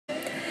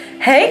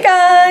Hey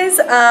guys,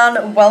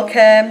 and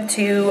welcome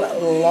to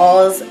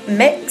Loz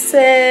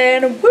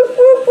Mixin. Whoop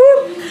whoop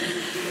whoop.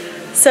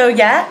 So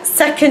yeah,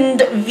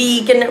 second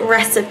vegan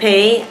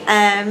recipe.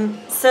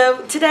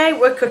 So today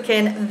we're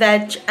cooking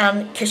veg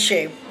and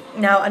cashew.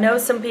 Now I know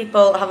some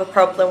people have a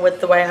problem with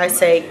the way I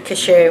say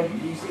cashew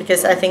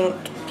because I think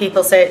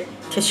people say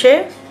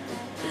cashew.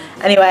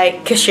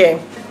 Anyway, cashew.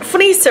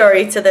 Funny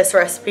story to this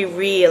recipe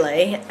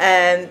really,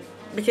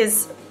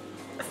 because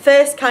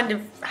first kind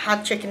of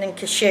had chicken and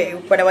cashew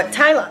when I went to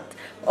Thailand.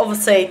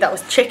 Obviously that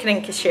was chicken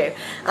and cashew,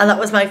 and that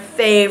was my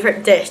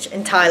favourite dish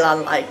in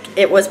Thailand. Like,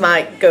 it was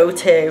my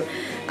go-to,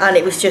 and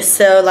it was just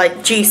so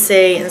like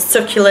juicy and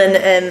succulent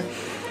and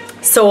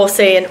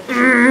saucy, and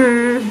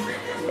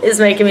it's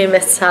making me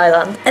miss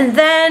Thailand. And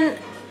then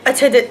I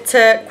turned it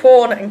to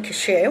corn and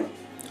cashew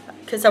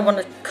because I want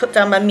to cut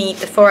down my meat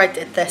before I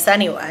did this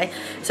anyway.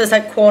 So it's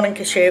like corn and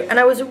cashew, and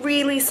I was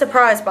really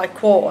surprised by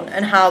corn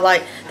and how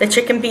like the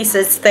chicken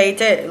pieces they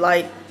do,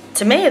 like,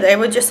 to me they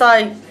were just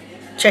like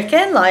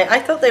chicken. Like, I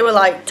thought they were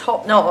like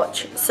top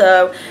notch.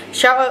 So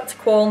shout out to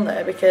corn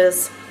there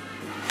because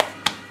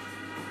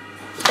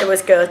it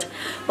was good.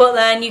 But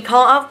then you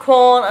can't have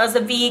corn as a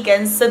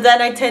vegan, so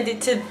then I turned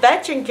it to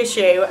veg and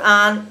cashew,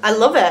 and I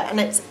love it, and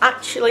it's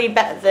actually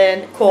better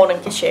than corn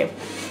and cashew.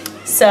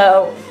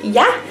 So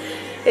yeah,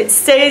 it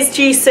stays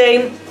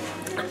juicy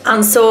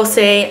and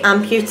saucy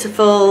and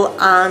beautiful,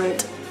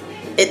 and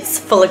it's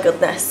full of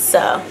goodness,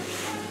 so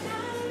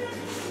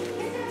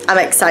I'm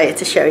excited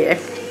to show you.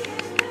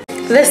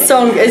 This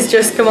song is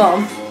just come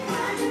on.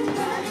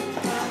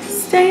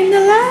 Staying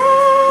alive.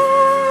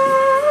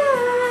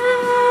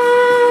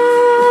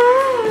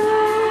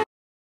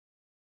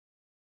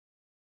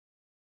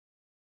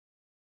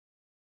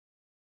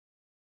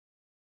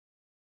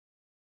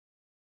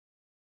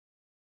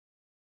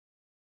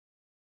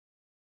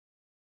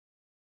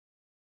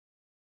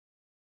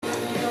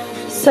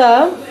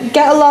 So,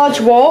 get a large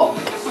wok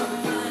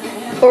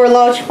or a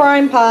large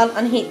frying pan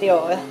and heat the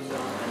oil.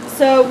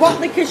 So, whack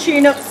the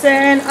cashew nuts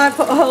in. I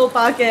put a whole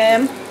bag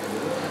in,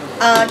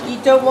 and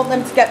you don't want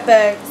them to get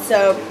burnt,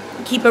 so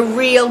keep a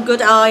real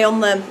good eye on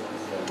them.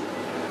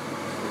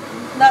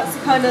 That's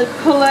the kind of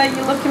colour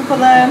you're looking for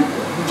them.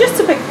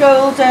 Just a bit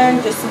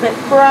golden, just a bit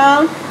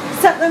brown.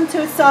 Set them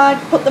to a side,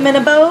 put them in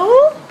a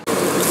bowl.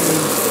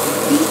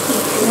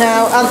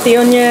 Now add the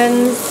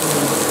onions.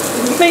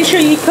 Make sure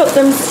you cut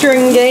them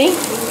stringy.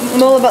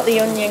 I'm all about the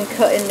onion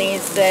cutting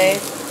these days,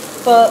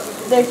 but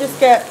they just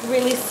get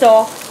really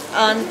soft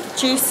and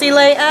juicy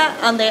later,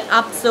 and they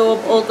absorb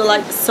all the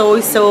like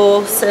soy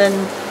sauce and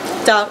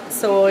dark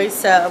soy,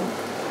 so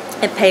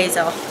it pays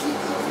off.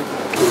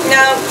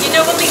 Now you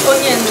don't want the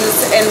onions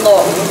in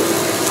long.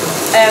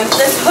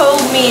 This whole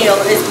meal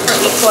is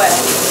pretty quick,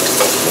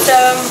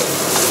 so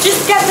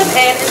just get them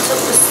in until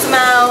the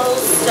smells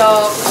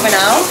start coming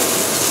out.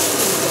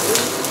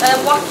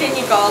 Whack in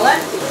your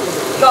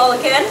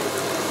garlic in.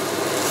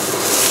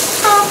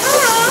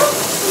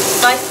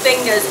 My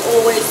fingers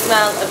always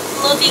smell of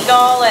bloody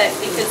garlic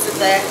because of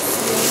this.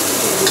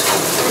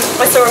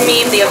 I saw a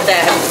meme the other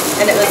day,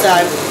 and it was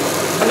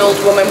an old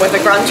woman with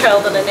a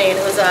grandchild on her knee, and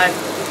it was like,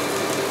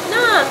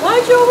 "Nan,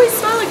 why do you always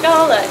smell of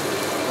garlic?"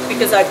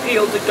 Because I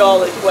peeled the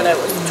garlic when I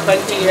was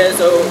 20 years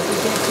old,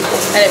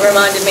 and it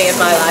reminded me of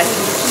my life.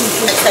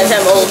 Except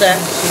I'm older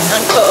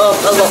and cut up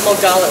a lot more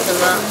garlic than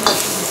that.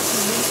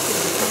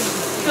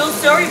 Cool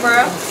story,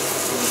 bro.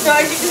 So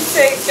as you can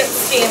see, it's getting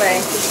steamy.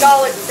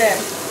 Garlic's in.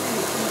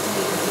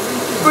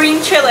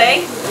 Green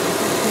chilli.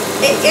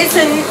 It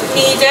isn't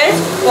needed,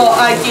 but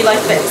I do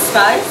like a bit of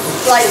spice.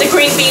 Like, the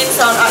green beans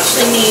aren't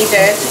actually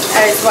needed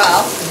as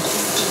well.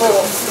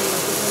 But,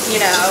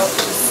 you know,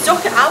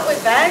 stock it out with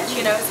veg.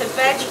 You know, it's a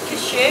veg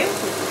cashew.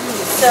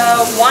 So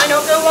why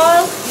not go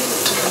wild?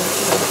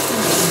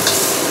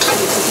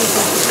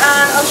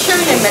 And I'll show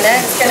you in a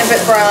minute. It's getting a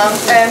bit brown.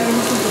 I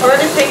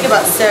already think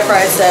about stir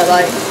fry, so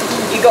like,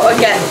 you gotta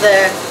get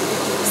the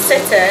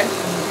sitting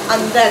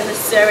and then the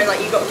stirring.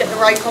 Like, you gotta get the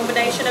right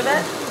combination of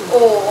it,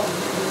 or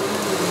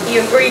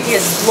your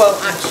ingredients won't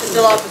actually,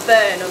 they'll have a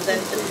burn, or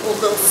then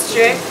they'll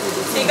stew.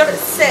 So you gotta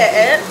sit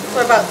it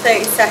for about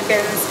 30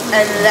 seconds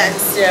and then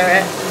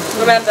stir it.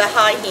 Remember,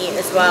 high heat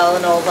as well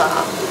and all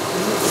that.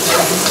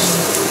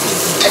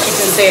 As you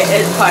can see, it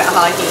is quite a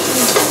high heat.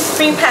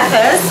 Green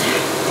peppers.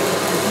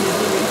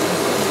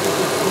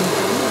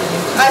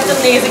 I've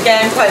done these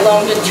again quite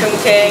long and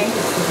chunky,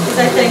 because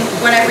I think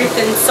when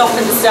everything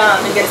softens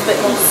down and gets a bit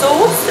more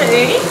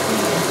saucy,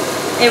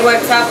 it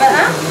works out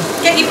better.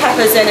 Get your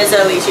peppers in as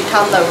early as you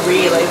can though,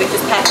 really, because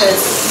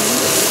peppers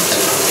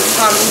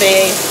can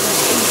be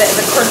a bit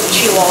of a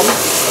crunchy one.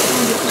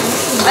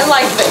 I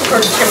like a bit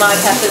crunchy my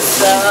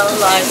peppers though,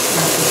 like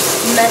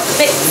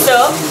mix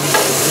up.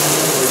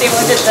 See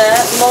what I did there?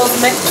 Loz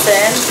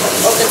Mixin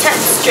of the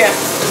texture,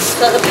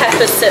 so that the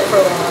peppers sit for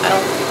a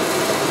while.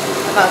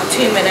 About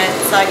 2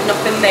 minutes, like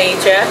nothing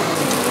major.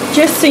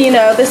 Just so you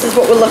know, this is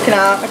what we're looking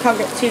at. I can't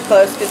get too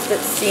close because it's a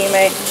bit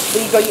steamy. But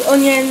you've got your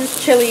onions,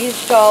 chilies,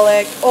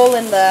 garlic, all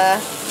in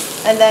there.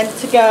 And then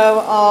to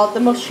go are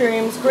the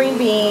mushrooms, green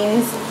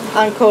beans,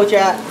 and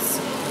courgettes.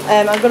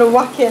 I'm going to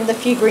whack in the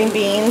few green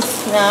beans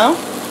now.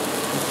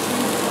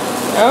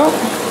 Oh,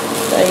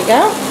 there you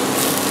go.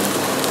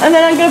 And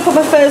then I'm going to put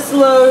my first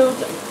load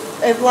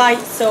of light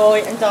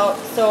soy and dark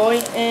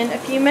soy in a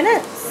few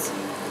minutes.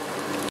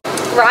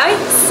 Right,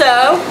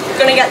 so we're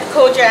going to get the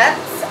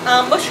courgettes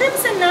and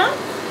mushrooms in now.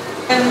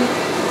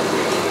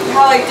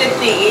 How I did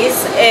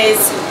these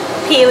is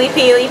peely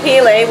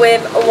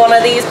with one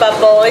of these bad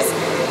boys.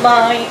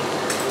 My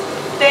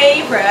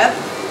favourite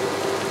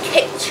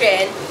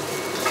kitchen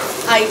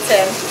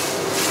item.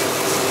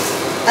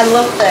 I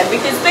love them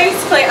because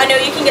basically I know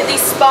you can get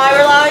these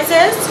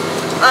spiralizers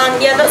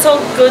and yeah, that's all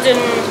good and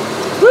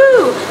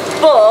woo,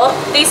 but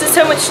these are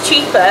so much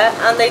cheaper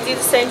and they do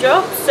the same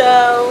job,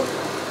 so,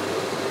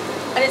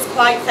 and it's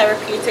quite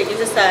therapeutic. You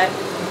just say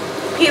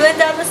peeling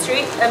down the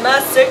street and my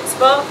sweet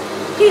spot,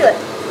 peeling.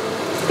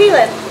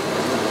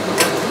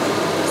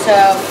 So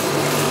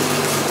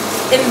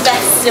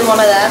invest in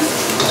one of them.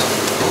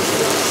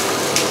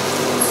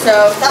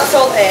 So that's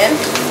all in,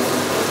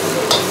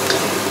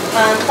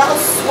 and that'll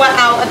sweat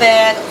out a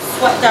bit,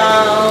 sweat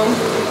down.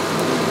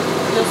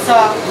 You'll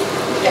start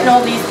getting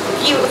all these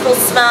beautiful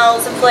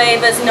smells and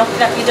flavours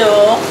knocking at your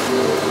door.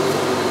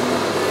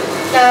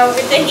 Now,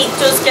 if the heat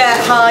does get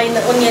high and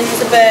the onions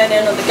are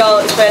burning or the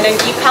garlic's burning,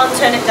 you can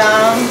turn it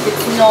down.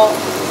 It's not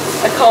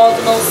a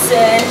cardinal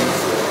sin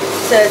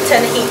to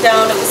turn the heat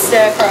down of a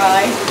stir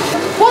fry.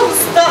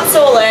 Once that's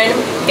all in,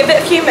 give it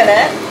a few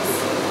minutes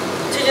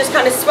to just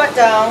kind of sweat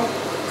down,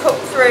 cook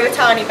through a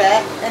tiny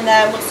bit, and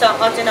then we'll start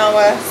adding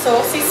our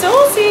saucy.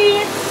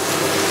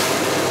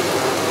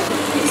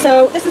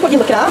 So this is what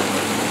you're looking at.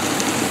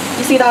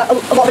 You see that a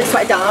lot of it's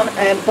sweated down,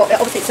 but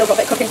obviously it's still got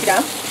a bit of cooking to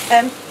go.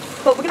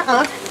 But we're going to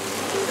add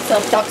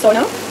some dark soy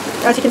now,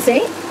 as you can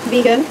see,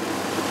 vegan.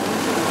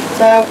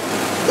 So,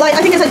 like,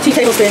 I think it's like 2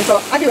 tablespoons,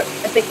 but I do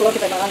a big block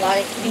of it, man.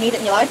 Like, you need it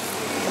in your life.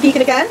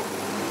 Vegan again,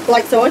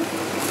 light soy.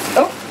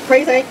 Oh,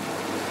 crazy.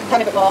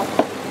 Tiny bit more.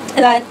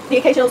 And then the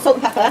occasional salt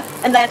and pepper,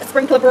 and then a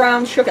sprinkle of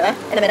brown sugar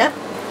in a minute.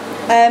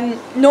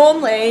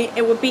 Normally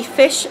it would be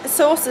fish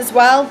sauce as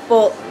well,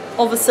 but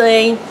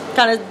obviously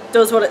kind of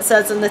does what it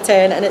says on the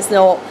tin and it's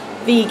not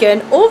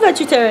vegan or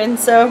vegetarian.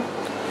 So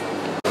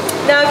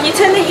now if you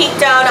turn the heat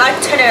down, I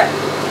turn it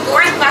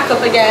right back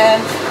up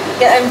again,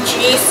 get them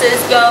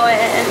juices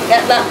going,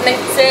 get that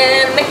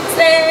mixing.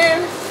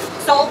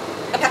 Salt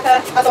and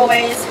pepper as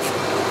always.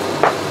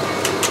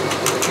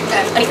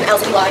 Anything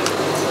else you like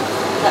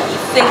that you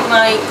think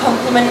might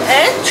complement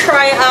it,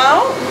 try it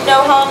out.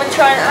 No harm in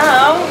trying it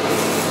out.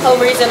 Whole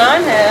reason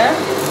I'm here,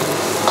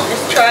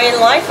 just trying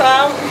life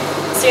out,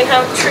 seeing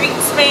how it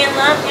treats me and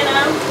that, you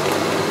know.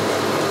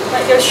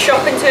 Might go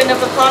shopping to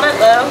another planet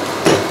though.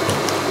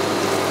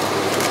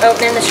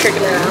 Opening the sugar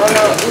now,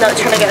 not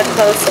trying to get it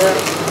closer.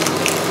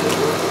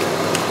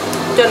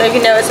 Don't know if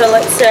you noticed my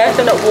lipstick,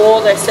 I've not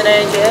worn this in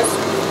ages.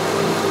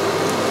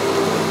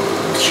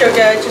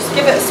 Sugar, just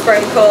give it a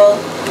sprinkle.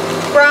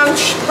 Brown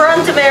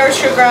Demerara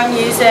sugar I'm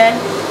using.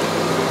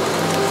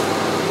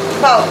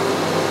 About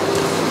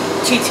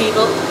 2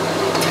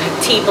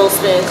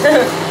 tablespoons.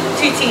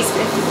 2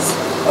 teaspoons.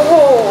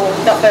 Oh,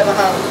 that bit of my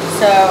hand.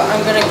 So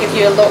I'm going to give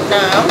you a look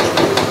now.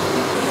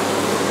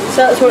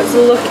 So that's what it's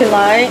looking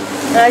like.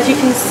 And as you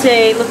can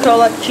see, look at all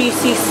that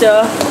juicy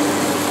stuff.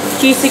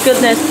 Juicy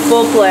goodness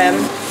bubbling.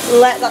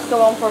 Let that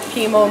go on for a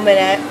few more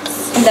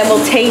minutes and then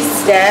we'll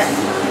taste it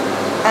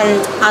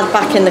and add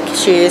back in the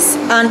cashews.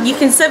 And you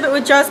can serve it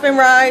with jasmine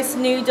rice,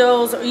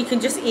 noodles, or you can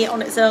just eat it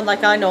on its own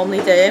like I normally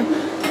do.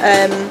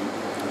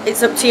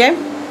 It's up to you.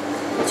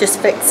 Just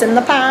fix in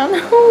the pan.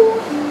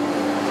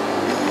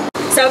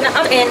 So I'm going to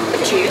add in the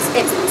cashews.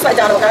 It's sweated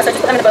down a lot now, so I just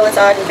put them in the bowl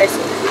inside in case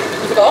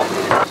you forgot.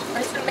 I'm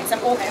just going to mix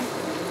them all in.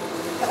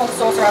 Get all the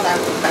sauce around them.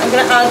 I'm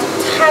going to add a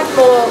tad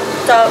more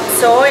dark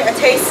soy. I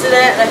tasted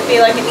it and I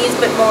feel like it needs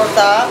a bit more of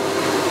that.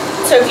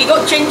 So if you've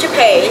got ginger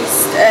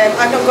paste,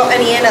 I've not got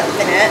any in at the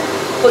minute,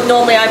 but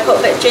normally I put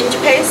a bit of ginger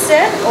paste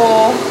in,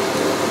 or a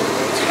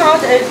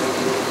tad of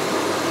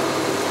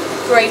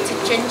grated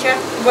ginger.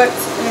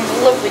 Works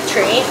a lovely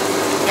treat.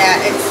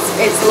 Yeah,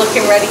 it's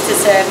looking ready to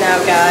serve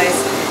now, guys.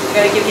 I'm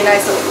going to give you a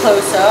nice little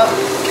close-up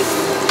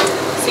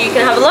so you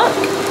can have a look.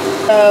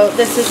 So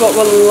this is what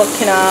we're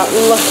looking at.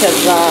 Look at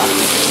that.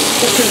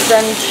 This is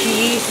them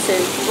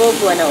juices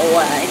bubbling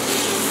away.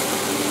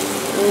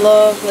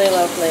 Lovely,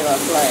 lovely,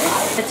 lovely.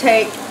 To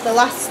take the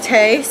last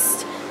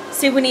taste,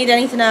 see if we need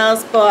anything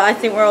else, but I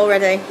think we're all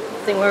ready. I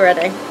think we're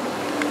ready.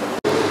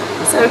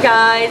 So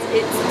guys,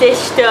 it's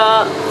dished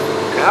up.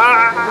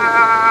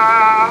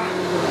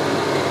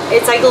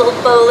 It's like a little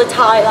bowl of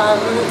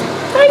Thailand.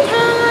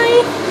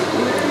 Thai.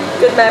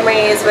 Good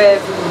memories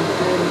with,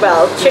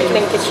 well, chicken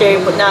and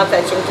cashew, but now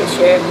veg and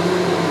cashew.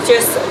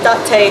 Just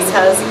that taste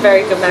has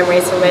very good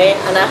memories for me,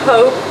 and I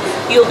hope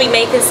you'll be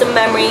making some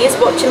memories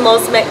watching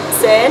Loz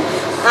Mixin,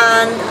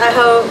 and I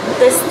hope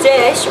this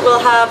dish will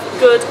have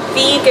good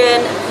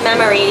vegan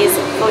memories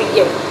for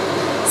you.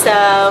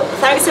 So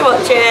thanks for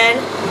watching.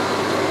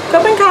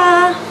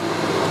 Goodbye.